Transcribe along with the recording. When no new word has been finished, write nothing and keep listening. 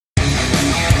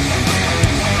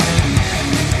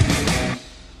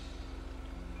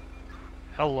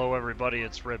Hello everybody,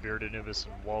 it's Redbeard Anubis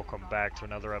and welcome back to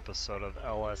another episode of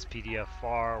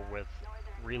LSPDFR with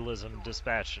Realism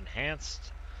Dispatch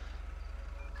Enhanced.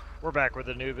 We're back with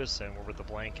Anubis and we're with the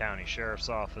Blaine County Sheriff's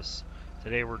Office.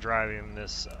 Today we're driving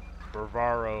this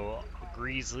Bravaro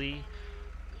Grizzly,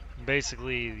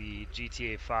 basically the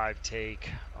GTA 5 take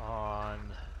on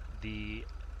the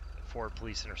Ford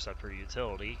Police Interceptor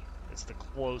utility. It's the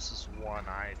closest one,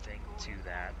 I think, to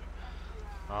that.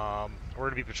 We're going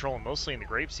to be patrolling mostly in the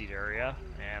Grapeseed area,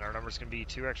 and our number's going to be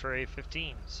 2 X-Ray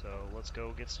 15, so let's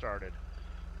go get started.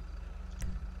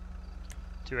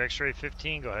 2 X-Ray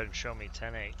 15, go ahead and show me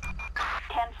 10-8.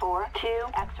 10-4, 2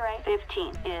 X-Ray 15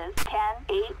 is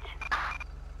 10-8.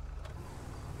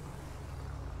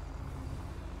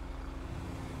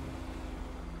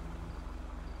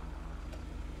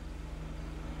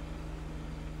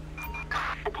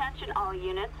 Attention all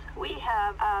units, we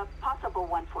have a possible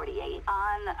 148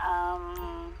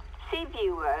 on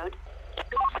Seaview Road.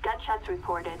 Gunshots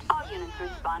reported. All units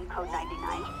respond, code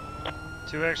 99.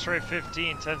 2 X-Ray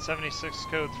 15, 1076,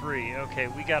 code 3. Okay,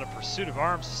 we got a pursuit of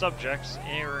armed subjects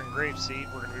here in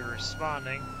Grapeseed. We're going to be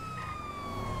responding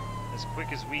as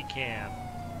quick as we can.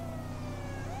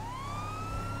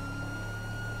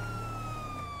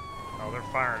 Oh, they're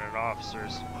firing at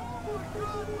officers.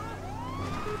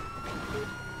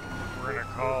 We're going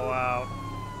to call out.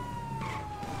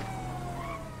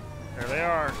 There they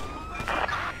are.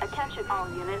 Attention all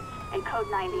units, in code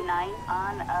 99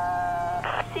 on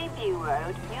Seaview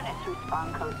Road. Units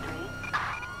respond, code 3.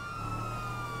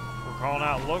 We're calling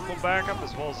out local backup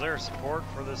as well as air support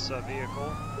for this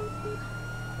vehicle.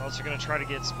 I'm also going to try to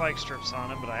get spike strips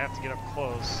on him, but I have to get up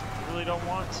close. I really don't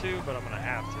want to, but I'm going to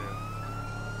have to.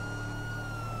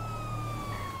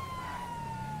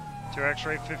 2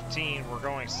 X-Ray 15, we're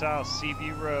going south,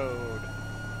 Seaview Road.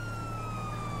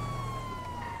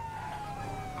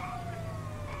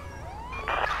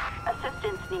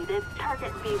 Assistance needed.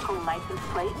 Target vehicle license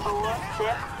plate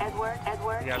 46 Edward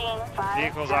King 5.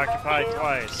 Vehicles occupied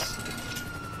twice.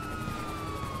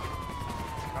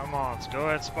 Come on, let's go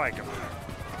ahead, spike him.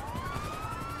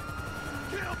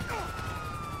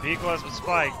 Vehicle has been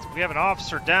spiked. We have an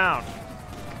officer down.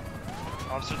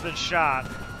 Officer's been shot.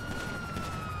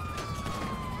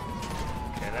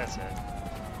 Okay, that's it.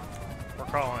 We're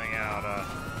calling out,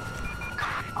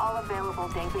 all available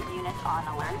David units on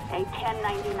alert. A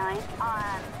 1099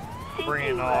 on Seaview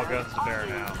bringing all Road. guns to bear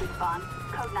now. Respond.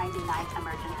 Code 99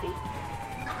 emergency.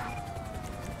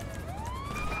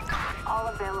 All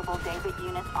available David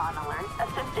units on alert.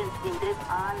 Assistance needed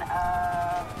on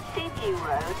Seaview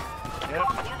Road. Yep.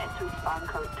 All units respond.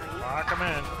 Code 3. Lock them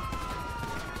in.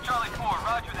 Charlie 4,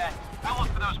 roger that. I'll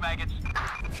look for those maggots.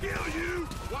 Kill you!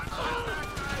 Watch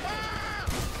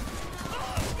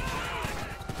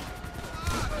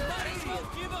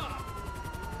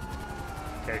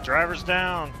Okay, driver's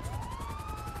down.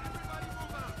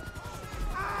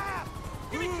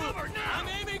 Give me cover now! I'm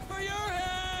aiming for your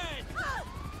head!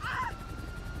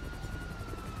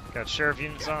 Got sheriff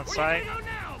units on site.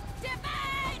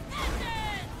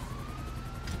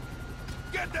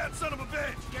 Get that son of a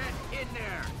bitch! Get in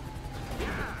there!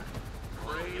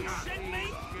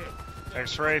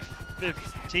 X-Ray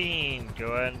 15, go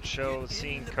ahead and show the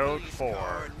scene code 4.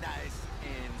 Nice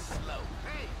and slow.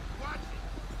 Hey, watch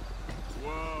it!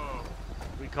 Whoa!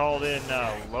 We called in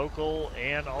local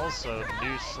and also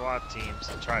new SWAT teams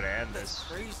to try to end this.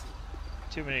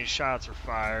 Too many shots were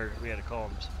fired. We had to call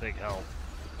them some big help.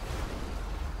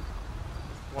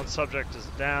 One subject is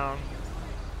down.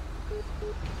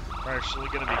 We're actually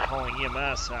going to be calling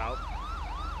EMS out.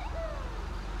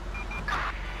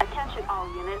 Attention all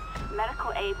units.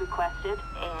 Medical aid requested.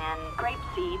 And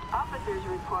Grapeseed. Officers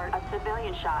report a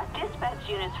civilian shot. Dispatch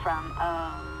units from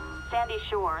Sandy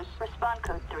Shores. Respond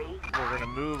code 3. We're going to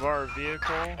move our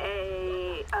vehicle.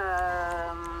 A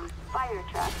fire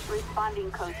truck.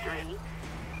 Responding code 3.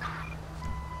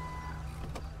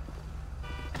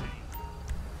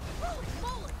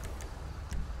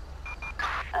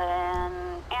 An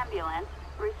ambulance.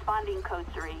 Responding code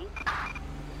 3.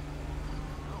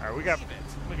 All right, we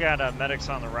got medics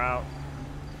on the route.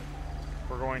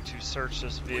 We're going to search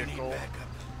this vehicle.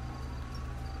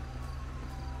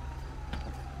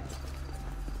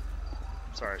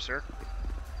 Sorry, sir.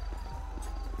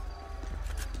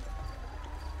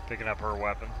 Picking up her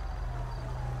weapon.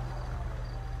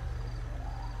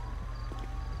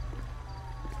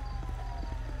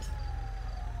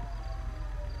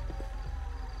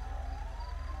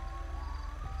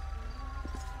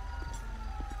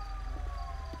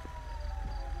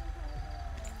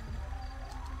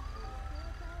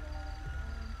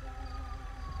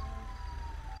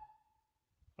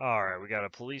 Alright, we got a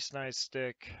police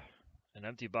nightstick, an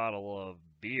empty bottle of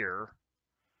beer.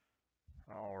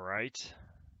 Alright.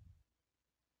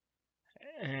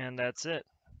 And that's it.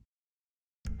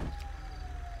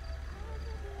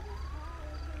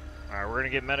 Alright, we're gonna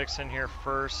get medics in here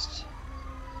first.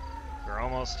 We're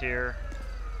almost here.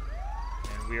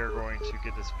 And we are going to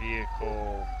get this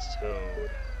vehicle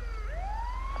towed.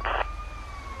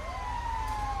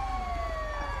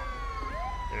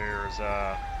 There's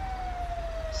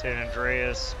San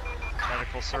Andreas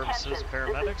Medical Services Attention,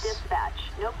 paramedics. This is dispatch.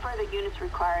 No further units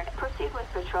required. Proceed with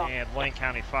patrol. And Blaine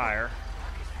County Fire.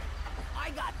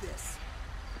 I got this.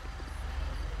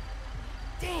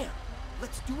 Damn.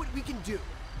 Let's do what we can do.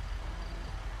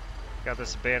 Got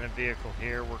this abandoned vehicle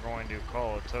here. We're going to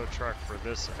call a tow truck for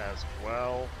this as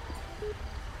well.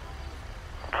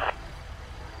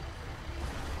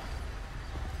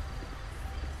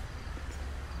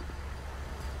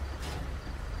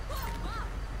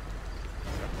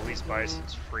 The police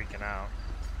bison's freaking out.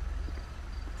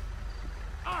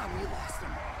 Ah, we lost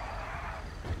him.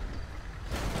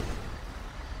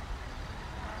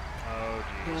 Oh,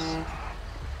 jeez.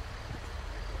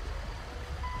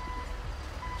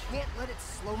 Can't let it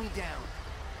slow me down.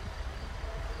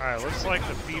 Alright, looks like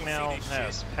the female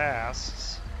has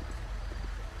passed.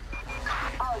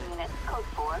 All units, code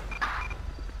 4.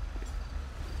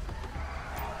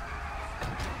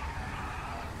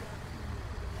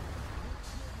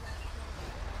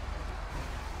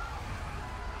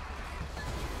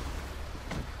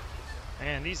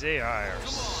 Man, these AI are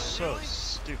so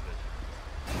stupid.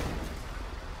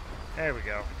 There we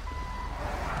go.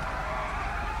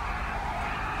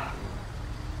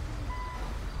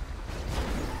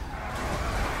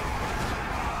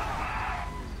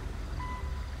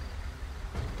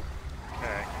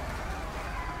 Okay.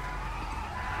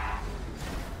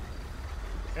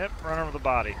 Yep, run over the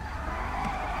body.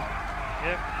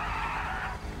 Yep.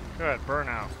 Good,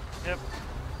 burnout. Yep.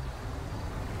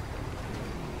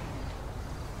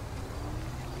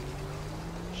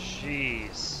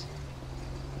 Jeez.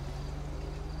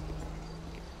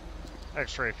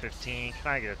 X-ray 15.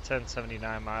 Can I get a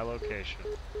 1079 my location?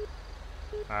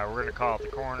 Alright, we're gonna call it the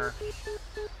coroner.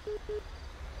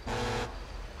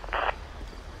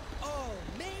 Oh,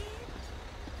 man.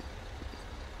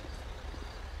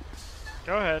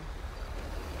 Go ahead.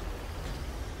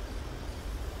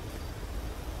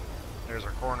 There's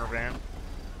our coroner van.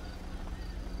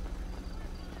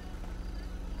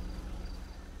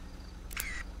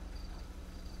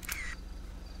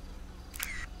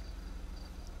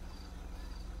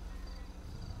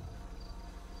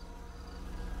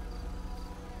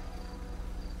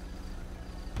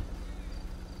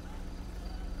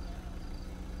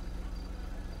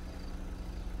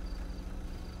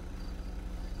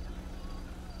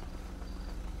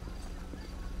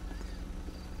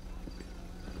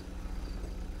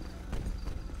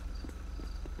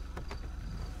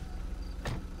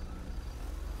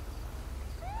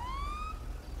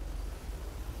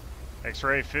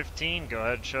 X-ray 15, go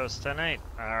ahead and show us 10-8.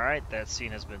 Alright, that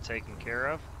scene has been taken care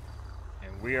of.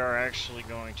 And we are actually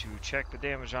going to check the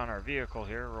damage on our vehicle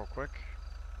here real quick.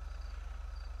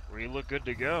 We look good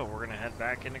to go. We're going to head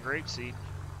back into Grapeseed.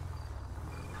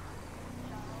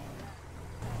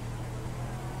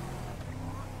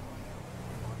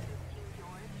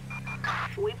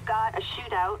 We've got a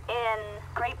shootout in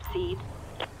Grapeseed.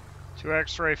 To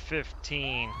X-ray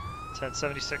 15,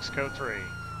 1076 code 3.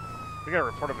 We got a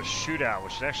report of a shootout,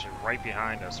 which is actually right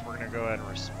behind us. We're going to go ahead and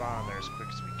respond there as quick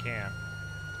as we can.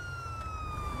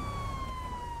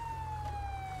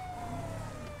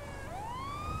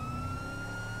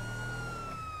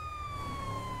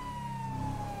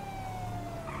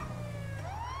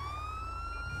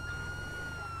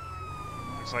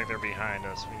 Looks like they're behind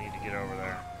us. We need to get over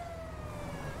there.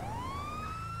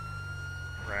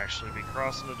 We're actually be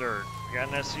crossing the dirt. We got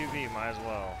an SUV, might as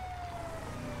well.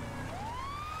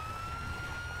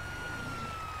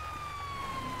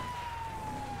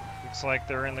 Looks like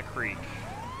they're in the creek.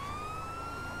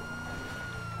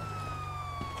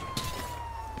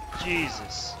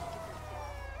 Jesus.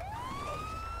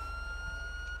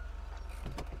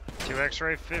 To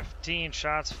X-ray 15,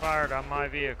 shots fired on my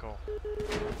vehicle.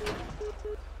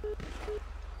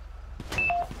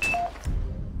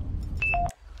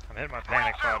 I'm hitting my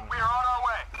panic button. We are on our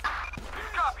way.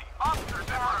 Copy. Officers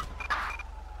en route.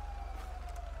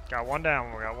 Got one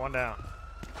down, we got one down.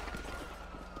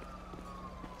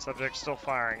 Subject still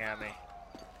firing at me.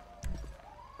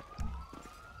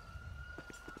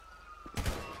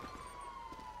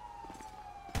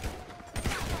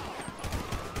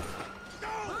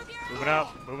 Moving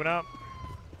up, moving up.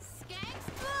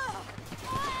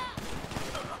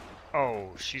 Oh,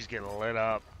 she's getting lit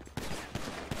up.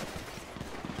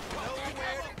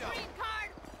 Nowhere to go. Green card,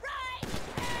 right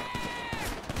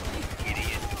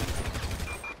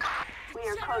We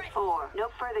are code 4. No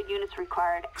further units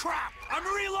required. Crap! I'm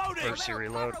reloading! Mercy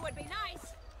reload. would be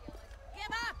nice.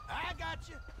 Give up I got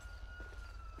you.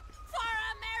 for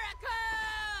America!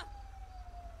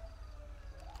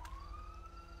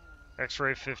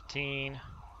 X-ray 15.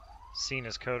 Seen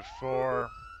as code 4.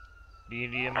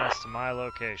 Need EMS to my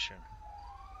location.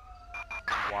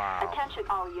 Wow. Attention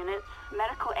all units.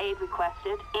 Medical aid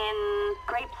requested. In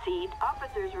Grapeseed,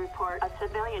 officers report a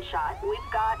civilian shot. We've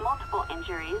got multiple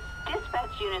injuries.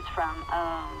 Dispatch units from,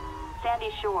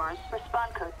 Sandy Shores.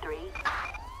 Respond code 3.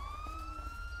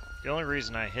 The only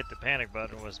reason I hit the panic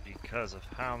button was because of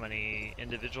how many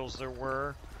individuals there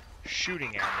were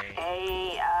shooting at me.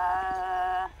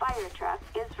 A, fire truck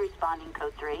is responding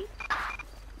code 3.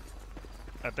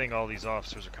 I think all these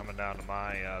officers are coming down to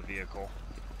my vehicle.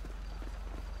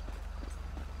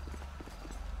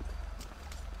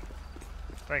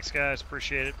 Thanks, guys.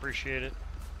 Appreciate it. Appreciate it.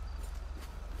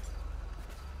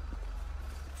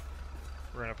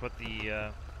 We're gonna put the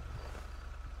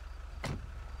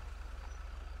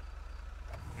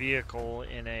vehicle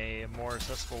in a more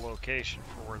accessible location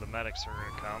for where the medics are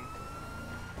gonna come.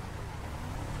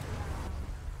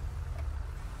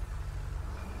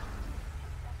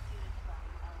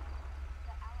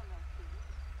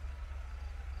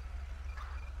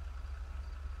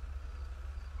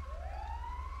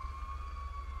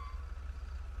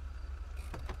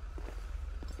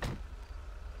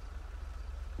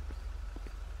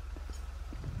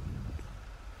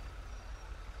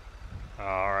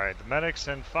 Alright, the medics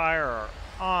and fire are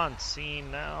on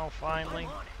scene now, finally.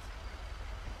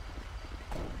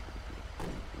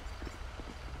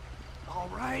 All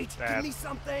right, give me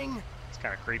something. It's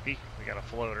kind of creepy. We got a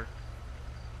floater.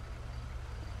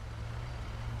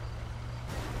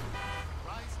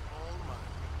 Christ almighty.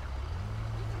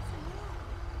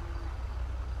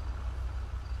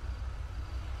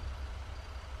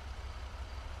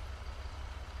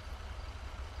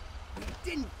 We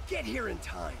didn't get here in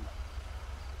time.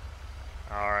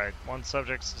 Alright, one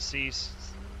subject's deceased.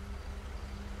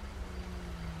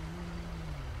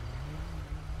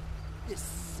 This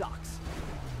sucks.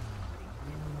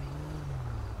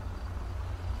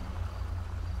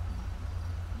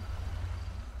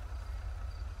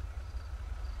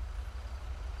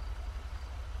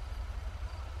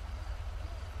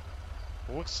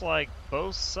 Looks like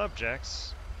both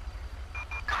subjects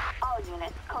All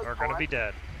units code are 4. going to be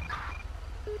dead.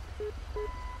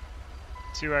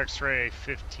 2 X-ray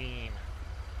 15.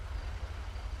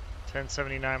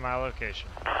 1079 my location.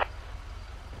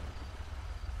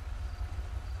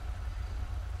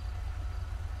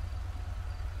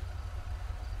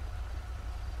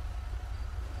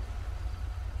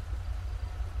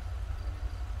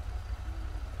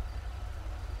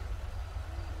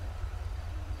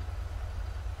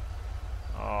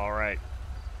 Alright.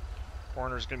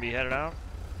 Coroner's going to be headed out.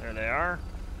 There they are.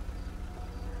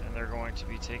 And they're going to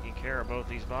be taking care of both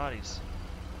these bodies.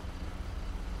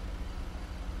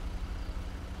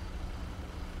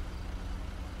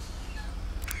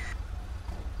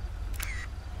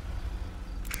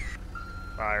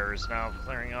 Fire is now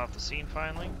clearing off the scene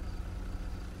finally.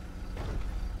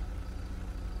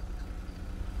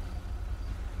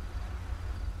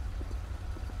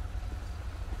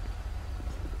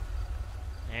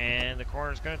 And the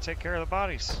coroner's going to take care of the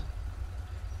bodies.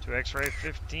 To X-ray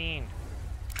 15.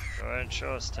 Go ahead and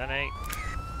show us 10-8.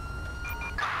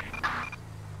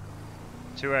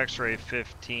 2 X-ray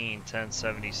 15,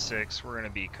 1076. We're going to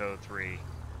be code 3.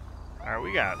 Alright,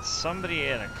 we got somebody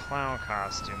in a clown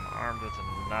costume armed with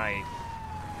a knife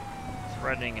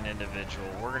threatening an individual.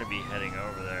 We're going to be heading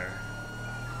over there.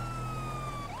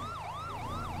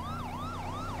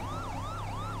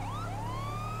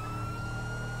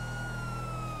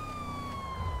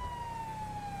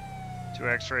 To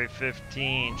X-ray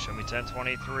 15, show me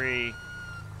 1023.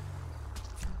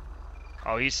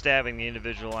 Oh, he's stabbing the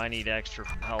individual. I need extra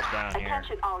help down here.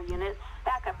 Attention all units.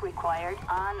 Backup required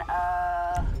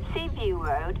on, Seaview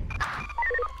Road.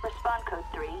 Respond code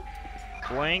 3.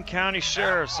 Blaine County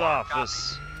Sheriff's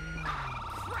Office.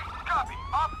 Copy.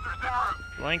 Officers en route.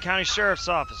 Blaine County Sheriff's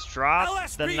Office. Drop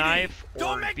the LSPD, knife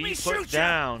don't or make be me put shoot ya.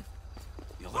 down.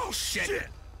 You little shit.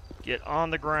 Get on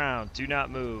the ground. Do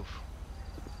not move.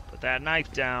 Put that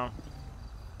knife down.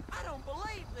 I don't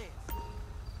believe this.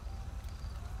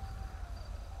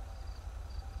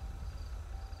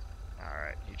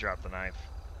 Alright, he dropped the knife.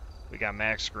 We got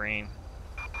Max Green.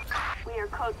 We are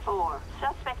code 4.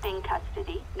 Suspect in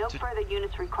custody. No To- further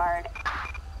units required.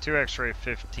 2 X-ray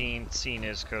 15, scene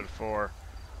is code 4.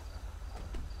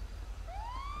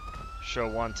 Show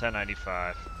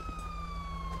 11095.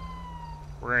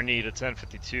 We're gonna need a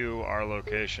 1052, our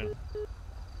location.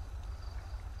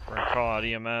 We're gonna call out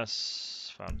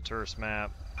EMS, found a tourist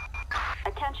map.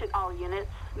 Attention all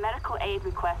units, medical aid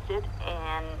requested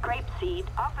in Grapeseed.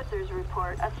 Officers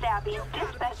report a stabbing.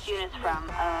 Dispatch units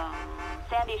from,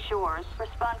 Sandy Shores.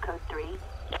 Respond code 3.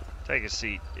 Take a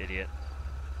seat, idiot.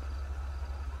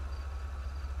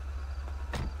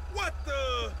 What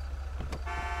the?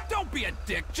 Don't be a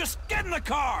dick. Just get in the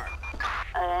car.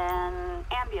 An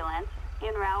ambulance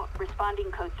en route,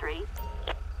 responding code 3.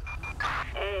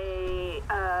 A,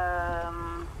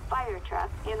 fire truck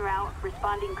en route,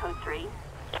 responding code 3.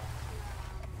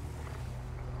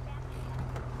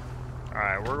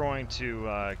 Alright, we're going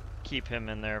to keep him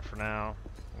in there for now.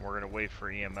 We're going to wait for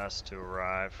EMS to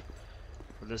arrive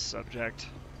for this subject.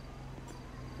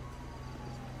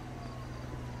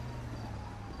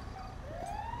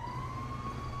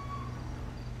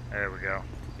 There we go.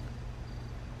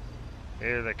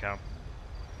 Here they come.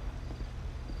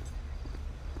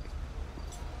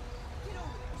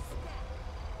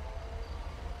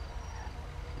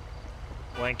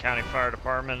 Blaine County Fire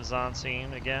Department is on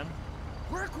scene again.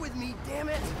 Work with me, damn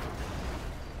it!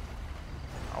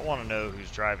 I want to know who's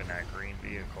driving that green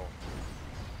vehicle.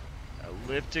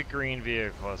 A lifted green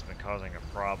vehicle has been causing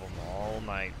a problem all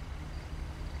night,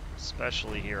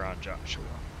 especially here on Joshua.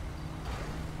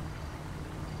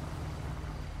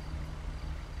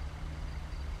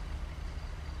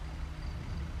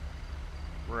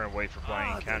 We're gonna wait for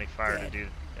Blaine County Fire to do.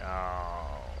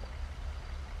 Oh.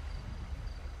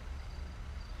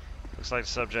 Looks like the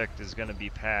subject is gonna be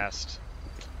passed.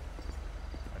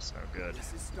 That's no good.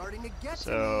 This is starting to get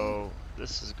So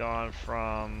this has gone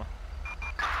from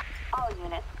All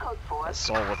units, code 4.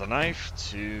 assault with a knife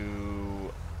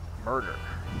to murder.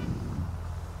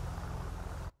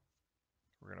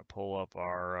 We're gonna pull up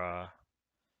our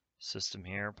system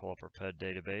here, pull up our PED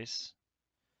database.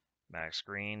 Max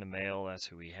Green, the male, that's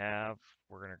who we have.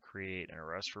 We're gonna create an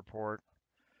arrest report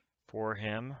for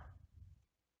him.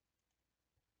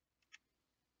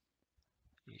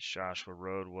 East Joshua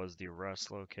Road was the arrest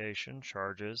location,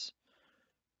 charges,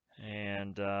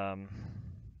 and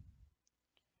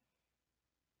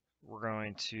we're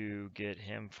going to get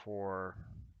him for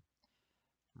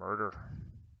murder.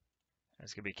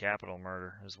 It's gonna be capital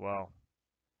murder as well.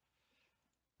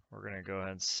 We're gonna go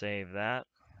ahead and save that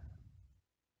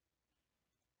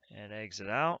and exit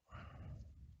out.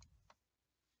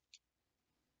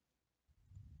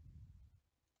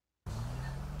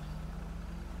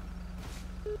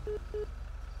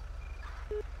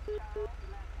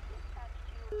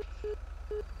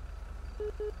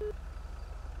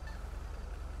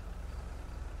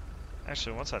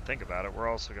 Actually, once I think about it, we're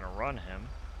also going to run him.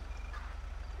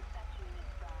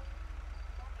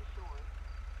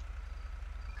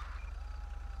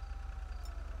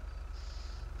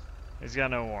 He's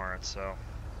got no warrant, so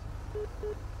we're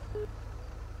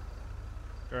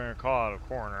going to call out a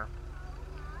coroner.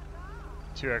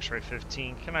 2 X-ray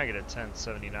 15. Can I get a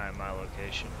 1079 my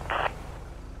location?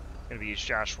 Gonna be East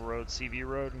Joshua Road, CV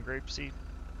Road, and Grapeseed.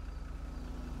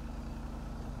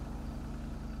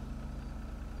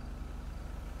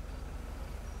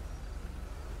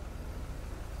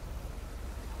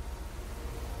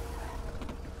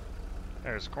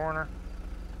 There's a corner.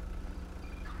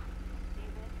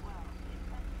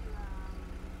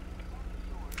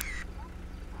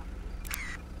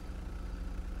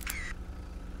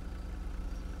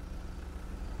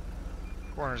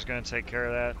 Coroner's going to take care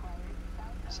of that.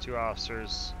 These 2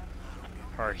 officers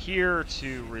are here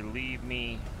to relieve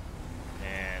me,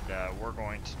 and we're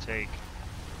going to take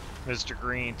Mr.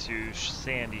 Green to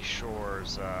Sandy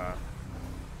Shores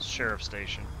Sheriff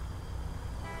Station.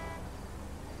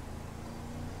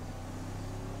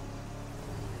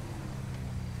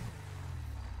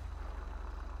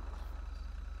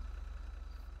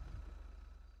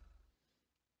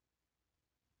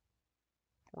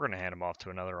 We're going to hand him off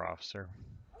to another officer.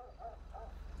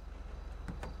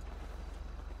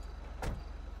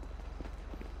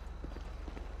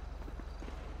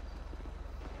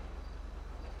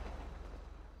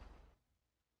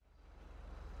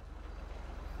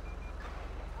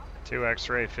 Two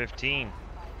X-ray 15.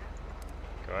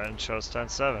 Go ahead and show us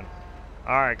 10-7.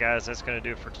 Alright guys, that's going to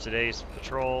do it for today's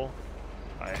patrol.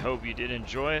 I hope you did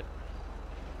enjoy it,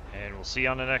 and we'll see you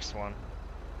on the next one.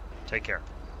 Take care.